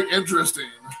is very interesting.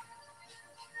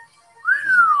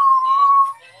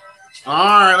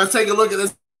 All right, let's take a look at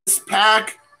this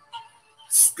pack.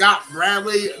 Scott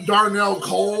Bradley, Darnell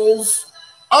Coles.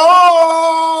 Oh!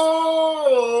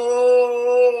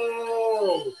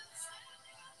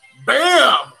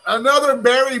 Bam! Another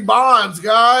Barry Bonds,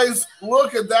 guys.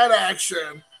 Look at that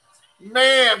action.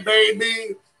 Man,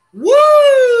 baby.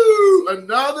 Woo!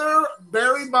 Another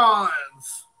Barry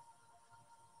Bonds.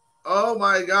 Oh,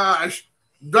 my gosh.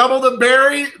 Double the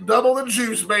berry, double the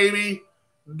juice, baby.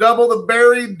 Double the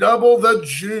berry, double the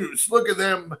juice. Look at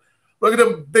them. Look at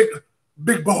them,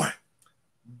 big boy.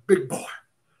 Big boy.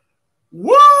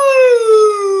 Woo!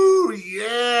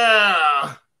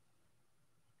 Yeah.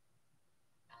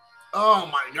 Oh,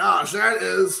 my gosh. That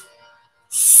is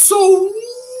sweet.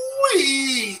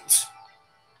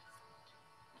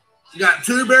 You got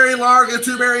 2 Barry Larkin,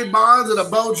 2 Barry Bonds, and a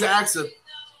Bo Jackson.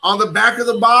 On the back of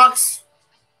the box,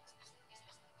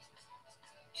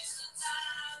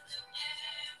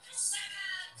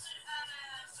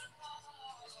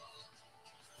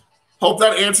 hope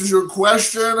that answers your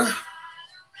question.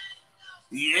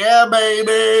 Yeah,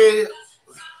 baby.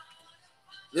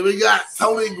 Then we got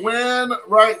Tony Gwynn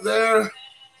right there.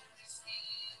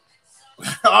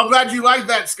 I'm glad you like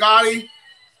that, Scotty.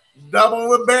 Double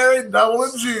the berry, double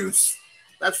the juice.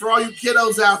 That's for all you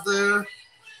kiddos out there.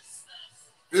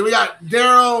 Then we got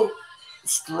Darryl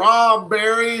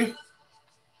Strawberry.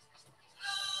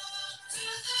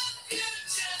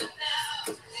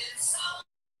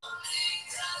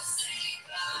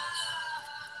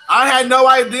 I had no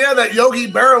idea that Yogi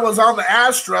Berra was on the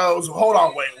Astros. Hold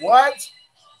on, wait, what?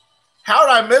 How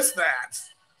did I miss that?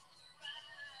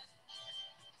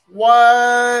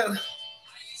 What?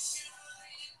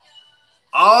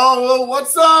 Oh, well,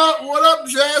 what's up? What up,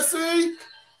 Jesse?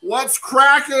 What's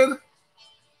cracking?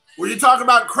 When you talk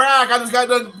about crack, I just got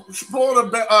done pulling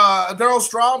a Darryl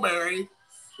Strawberry. If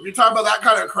you're talking about that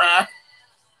kind of crack.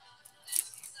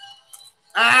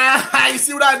 You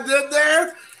see what I did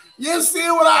there? You see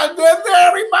what I did there,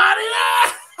 everybody?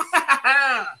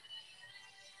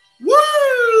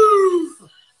 Woo!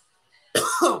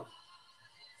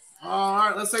 All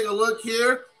right, let's take a look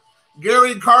here.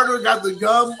 Gary Carter got the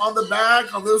gum on the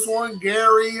back on this one.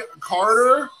 Gary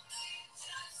Carter.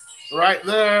 Right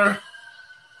there.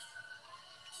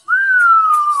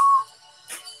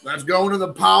 That's going in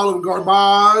the pile of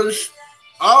garbage.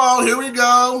 Oh, here we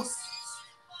go.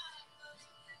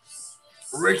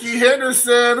 Ricky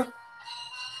Henderson.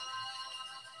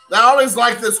 I always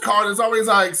like this card. It's always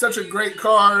like such a great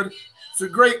card. It's a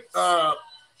great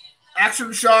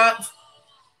action shot.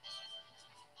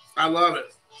 I love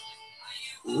it.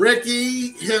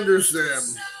 Ricky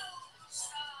Henderson.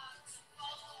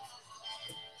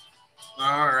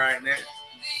 All right, Nick.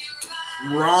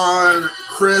 Ron,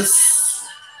 Chris,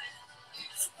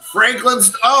 Franklin.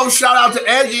 Oh, shout out to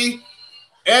Eggy.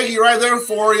 Eggy right there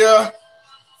for you.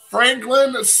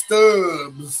 Franklin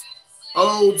Stubbs.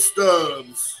 Old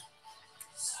Stubbs.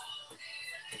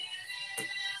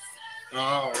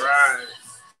 All right.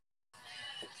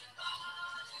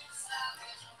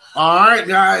 All right,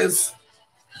 guys.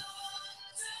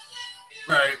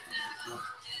 All right.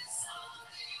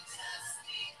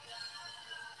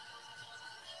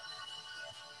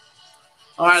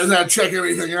 All right, let's check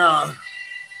everything out.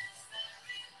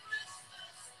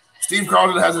 Steve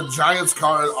Carlton has a Giants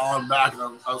card on back.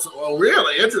 Well,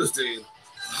 really interesting.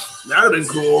 That would have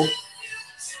been cool.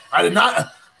 I did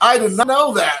not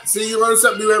know that. See, you learn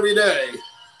something new every day.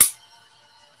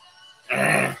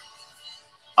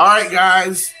 All right,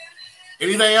 guys.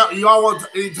 Anything else? You all want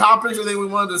any topics? Anything we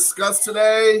want to discuss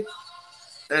today?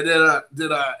 And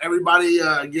did everybody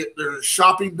get their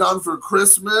shopping done for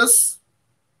Christmas?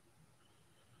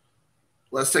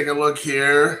 Let's take a look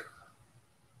here.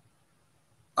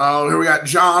 Oh, here we got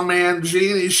John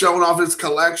Mangini showing off his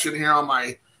collection here on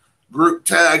my group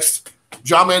text.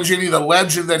 John Mangini, the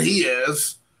legend that he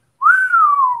is.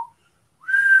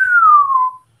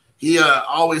 He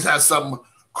always has some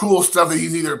cool stuff that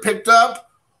he's either picked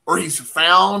up or he's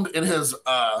found in his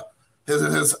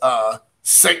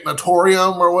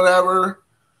sanatorium or whatever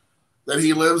that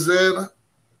he lives in.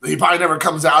 That he probably never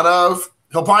comes out of.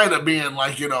 He'll probably end up being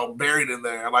buried in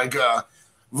there, like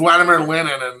Vladimir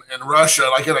Lenin in Russia,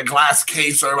 like in a glass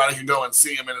case, so everybody can go and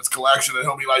see him in his collection, and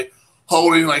he'll be like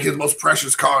holding like his most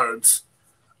precious cards.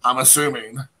 I'm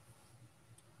assuming.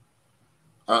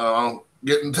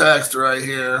 Getting text right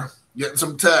here. Getting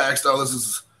some text. Oh, this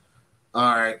is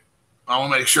all right. I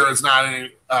want to make sure it's not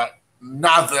any.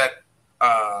 Not that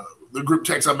the group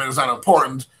text I'm in is not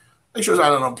important. Make sure it's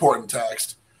not an important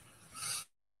text.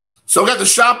 So we got the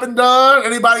shopping done.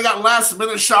 Anybody got last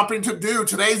minute shopping to do?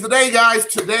 Today's the day, guys.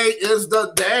 Today is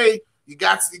the day. You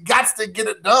got to get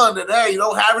it done today. You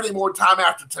don't have any more time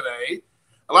after today.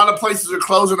 A lot of places are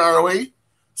closing early.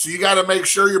 So you got to make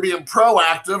sure you're being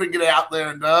proactive and get it out there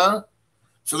and done.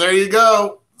 So there you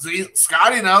go. See,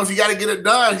 Scotty knows you got to get it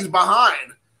done. He's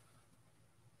behind.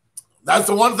 That's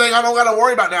the one thing I don't got to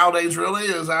worry about nowadays, really,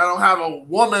 is I don't have a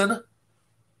woman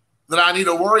that I need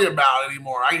to worry about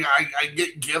anymore. I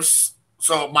get gifts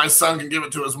so my son can give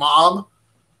it to his mom,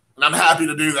 and I'm happy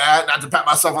to do that. Not to pat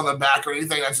myself on the back or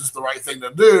anything. That's just the right thing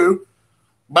to do.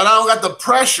 But I don't got the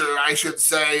pressure, I should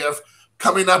say, of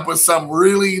coming up with some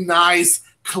really nice,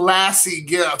 classy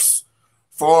gifts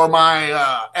for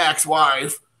my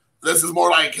ex-wife. This is more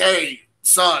like, hey,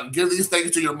 son, give these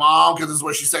things to your mom because this is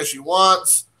what she says she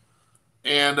wants.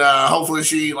 And hopefully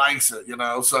she likes it,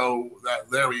 So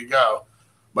there we go.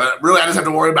 But really, I just have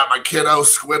to worry about my kiddo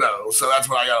Squiddo. So that's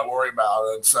what I got to worry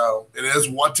about. And so it is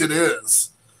what it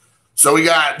is. So we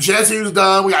got Jesse who's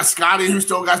done. We got Scotty who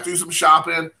still got to do some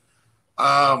shopping.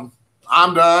 I'm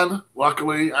done.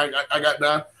 Luckily, I got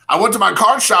done. I went to my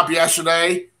card shop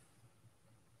yesterday,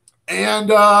 and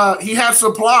he had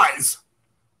supplies.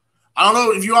 I don't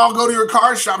know if you all go to your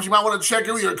card shops. You might want to check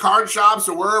in with your card shops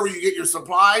or wherever you get your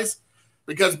supplies,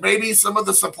 because maybe some of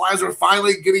the supplies are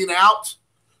finally getting out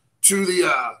to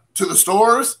the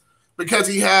stores, because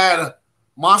he had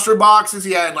monster boxes,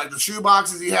 he had like the shoe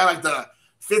boxes, he had like the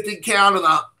 50 count and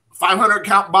the 500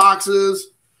 count boxes,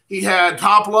 he had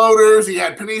top loaders, he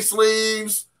had penny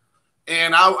sleeves,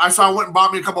 and I went and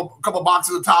bought me a couple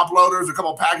boxes of top loaders, a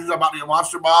couple packages. I bought me a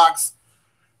monster box,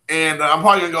 and I'm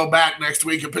probably gonna go back next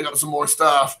week and pick up some more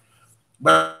stuff.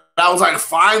 But I was like,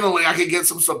 finally I could get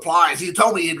some supplies. He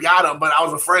told me he'd got them, but I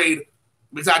was afraid,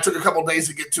 because I took a couple days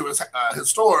to get to his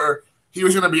store, he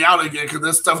was going to be out again because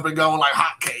this stuff's been going like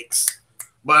hotcakes.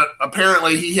 But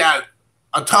apparently he had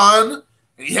a ton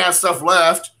and he has stuff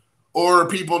left, or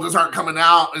people just aren't coming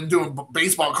out and doing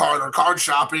baseball card or card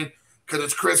shopping because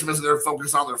it's Christmas and they're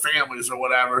focused on their families or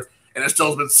whatever. and it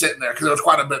still's been sitting there because there was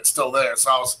quite a bit still there.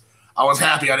 So I was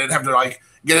happy I didn't have to like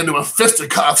get into a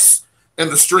fisticuffs in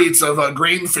the streets of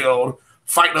Greenfield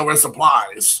fighting over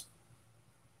supplies.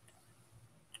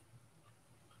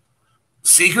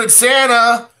 Secret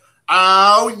Santa.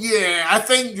 Oh yeah, I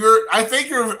think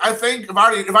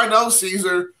if I know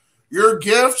Caesar, your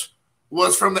gift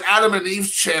was from the Adam and Eve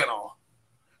channel,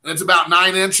 and it's about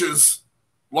 9 inches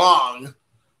long,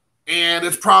 and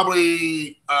it's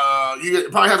probably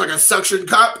it probably has like a suction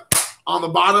cup on the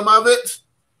bottom of it,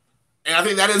 and I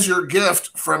think that is your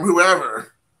gift from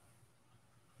whoever.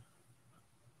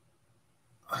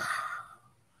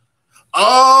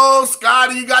 Oh,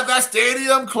 Scotty, you got that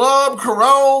Stadium Club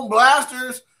Corona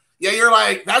blasters. Yeah, you're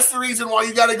like, that's the reason why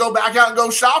you got to go back out and go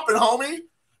shopping, homie.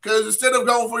 Because instead of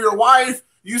going for your wife,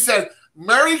 you said,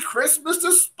 Merry Christmas to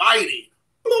Spidey.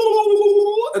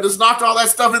 And just knocked all that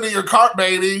stuff into your cart,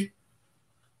 baby.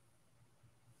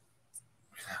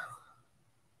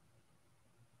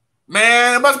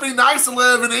 Man, it must be nice to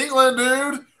live in England,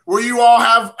 dude, where you all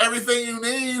have everything you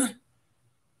need.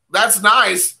 That's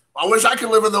nice. I wish I could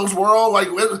live in those worlds. Like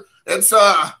it's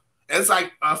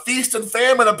like a feast and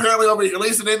famine apparently over here, at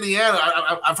least in Indiana.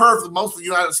 I've heard from most of the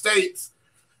United States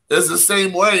it's the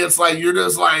same way. It's like you're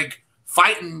just like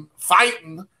fighting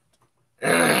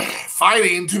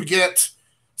to get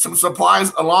some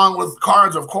supplies along with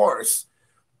cards, of course.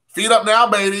 Feed up now,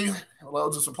 baby.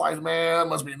 Loads of supplies, man.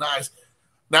 Must be nice.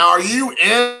 Now, are you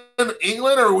in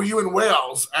England or were you in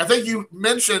Wales? I think you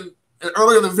mentioned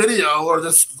earlier in the video or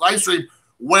this live stream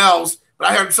Wales, but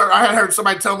I had heard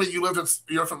somebody tell me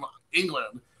you're from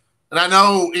England, and I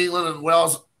know England and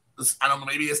Wales. I don't know,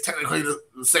 maybe it's technically the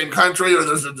same country or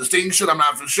there's a distinction. I'm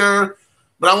not for sure,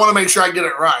 but I want to make sure I get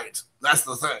it right. That's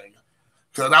the thing,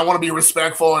 because I want to be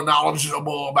respectful and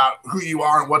knowledgeable about who you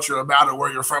are and what you're about and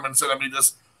where you're from, instead of me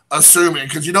just assuming.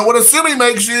 Because you know what assuming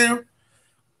makes you.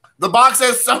 The box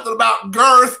says something about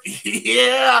girth.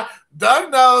 Yeah,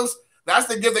 Doug knows. That's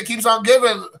the gift that keeps on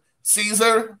giving,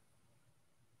 Caesar.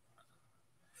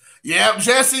 Yep,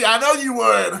 Jesse, I know you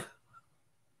would.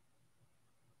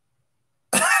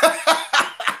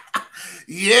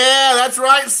 Yeah, that's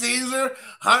right, Caesar.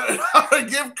 $100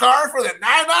 gift card for the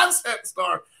 99-cent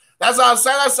store. That's what I'm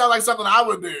saying. That sounds like something I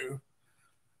would do.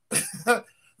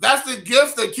 That's the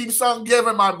gift that keeps on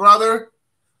giving, my brother.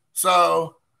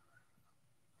 So,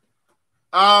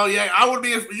 oh yeah, I would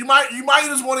be. You might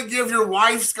just want to give your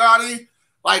wife, Scotty,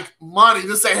 like money.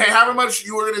 Just say, hey, however much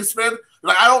you were going to spend.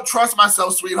 Like, I don't trust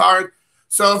myself, sweetheart.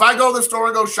 So if I go to the store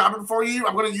and go shopping for you,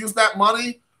 I'm going to use that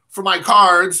money for my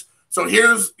cards. So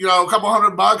here's, a couple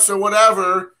 $100 or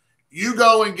whatever. You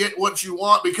go and get what you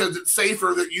want because it's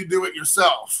safer that you do it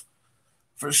yourself.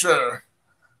 For sure.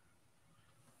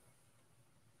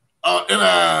 In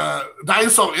a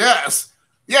Daiso, yes.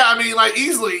 Yeah, I mean, like,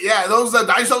 easily. Yeah, those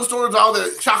Daiso stores, all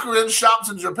the Shakurin shops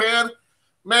in Japan.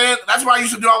 Man, that's why I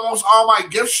used to do almost all my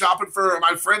gift shopping for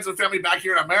my friends and family back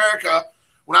here in America.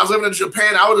 When I was living in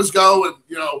Japan, I would just go and,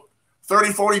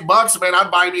 $30-$40, man, I'd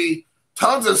buy me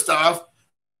tons of stuff.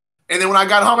 And then when I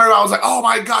got home, I was like, oh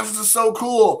my gosh, this is so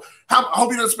cool. I hope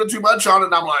you didn't spend too much on it.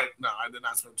 And I'm like, no, I did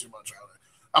not spend too much on it.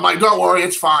 I'm like, don't worry,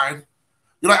 it's fine.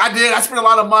 You're like, I did. I spent a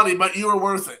lot of money, but you were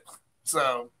worth it.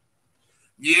 So,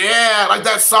 yeah, like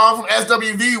that song from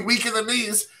SWV, Weak in the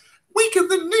Knees. Weak in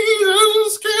the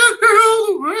knees, can't help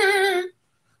the rain.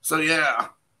 So, yeah,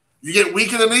 you get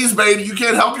weak in the knees, baby. You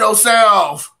can't help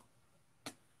yourself.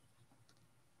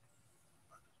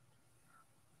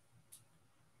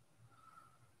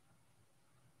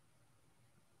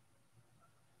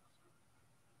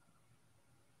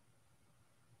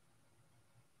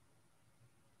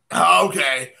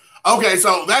 Okay,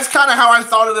 so that's kind of how I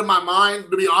thought it in my mind,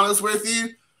 to be honest with you,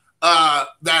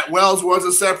 that Wales was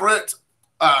a separate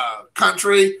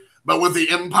country, but with the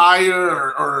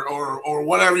empire or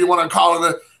whatever you want to call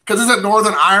it, because isn't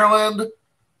Northern Ireland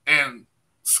and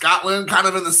Scotland kind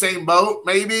of in the same boat?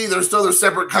 Maybe they're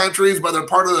separate countries, but they're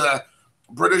part of the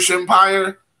British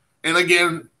Empire. And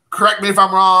again, correct me if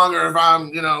I'm wrong, or if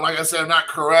I'm, like I said, I'm not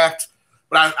correct.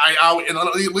 But I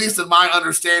at least in my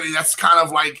understanding, that's kind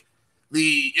of like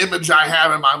the image I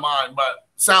have in my mind. But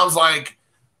sounds like,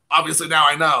 obviously now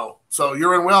I know. So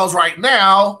you're in Wales right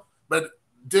now, but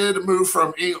did move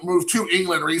to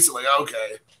England recently.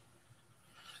 Okay.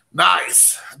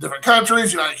 Nice. Different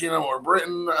countries, United Kingdom or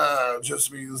Britain,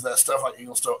 just means that stuff like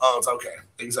England still. Oh, it's okay.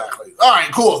 Exactly. All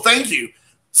right, cool. Thank you.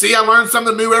 See, I learned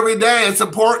something new every day. It's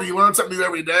important. You learn something new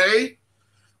every day.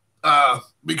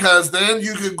 Because then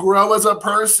you could grow as a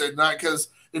person. Because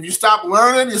if you stop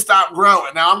learning, you stop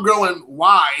growing. Now I'm growing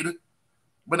wide,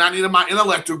 but I needed my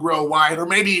intellect to grow wide. Or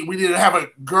maybe we need to have a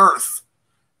girth,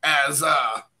 as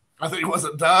I think it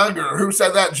wasn't Doug or who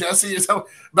said that, Jesse,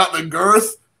 about the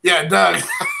girth. Yeah, Doug.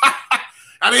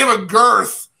 I didn't have a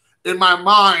girth in my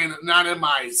mind, not in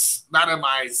my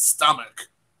stomach,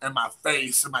 and my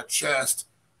face, and my chest,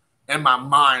 and my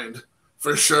mind,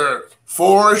 for sure,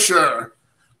 for sure.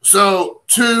 So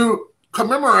to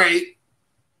commemorate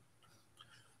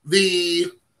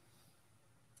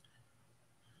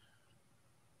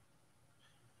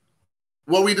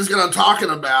what we just got on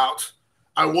talking about,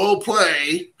 I will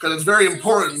play, because it's very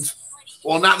important.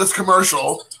 Well, not this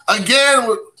commercial. Again,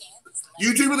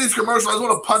 YouTube and these commercials, I just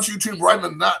want to punch YouTube right in the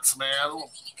nuts, man.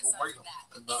 Right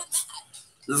in the nuts.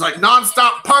 There's like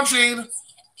nonstop punching.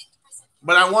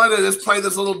 But I wanted to just play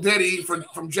this little ditty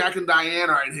from Jack and Diane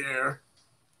right here.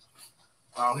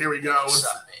 Oh, here we go.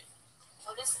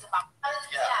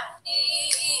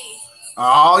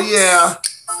 Oh, yeah.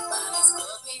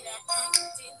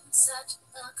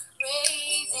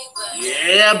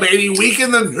 Yeah, baby, week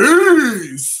in the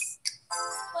news.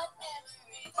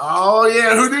 Oh,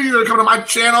 yeah. Who knew you were coming to my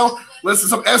channel? Listen to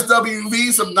some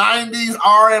SWV, some 90s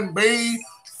R&B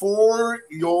for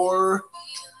your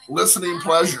listening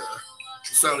pleasure.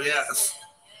 So, yes.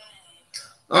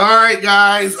 All right,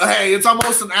 guys. Hey, it's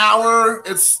almost an hour.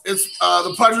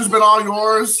 The pleasure's been all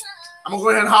yours. I'm going to go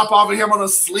ahead and hop off of here. I'm going to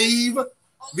sleeve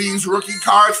these rookie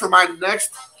cards for my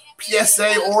next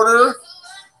PSA order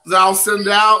that I'll send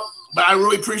out. But I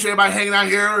really appreciate everybody hanging out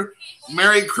here.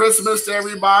 Merry Christmas to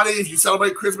everybody. If you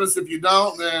celebrate Christmas, if you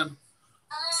don't, then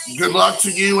good luck to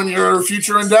you in your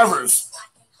future endeavors.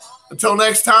 Until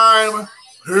next time,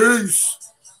 peace.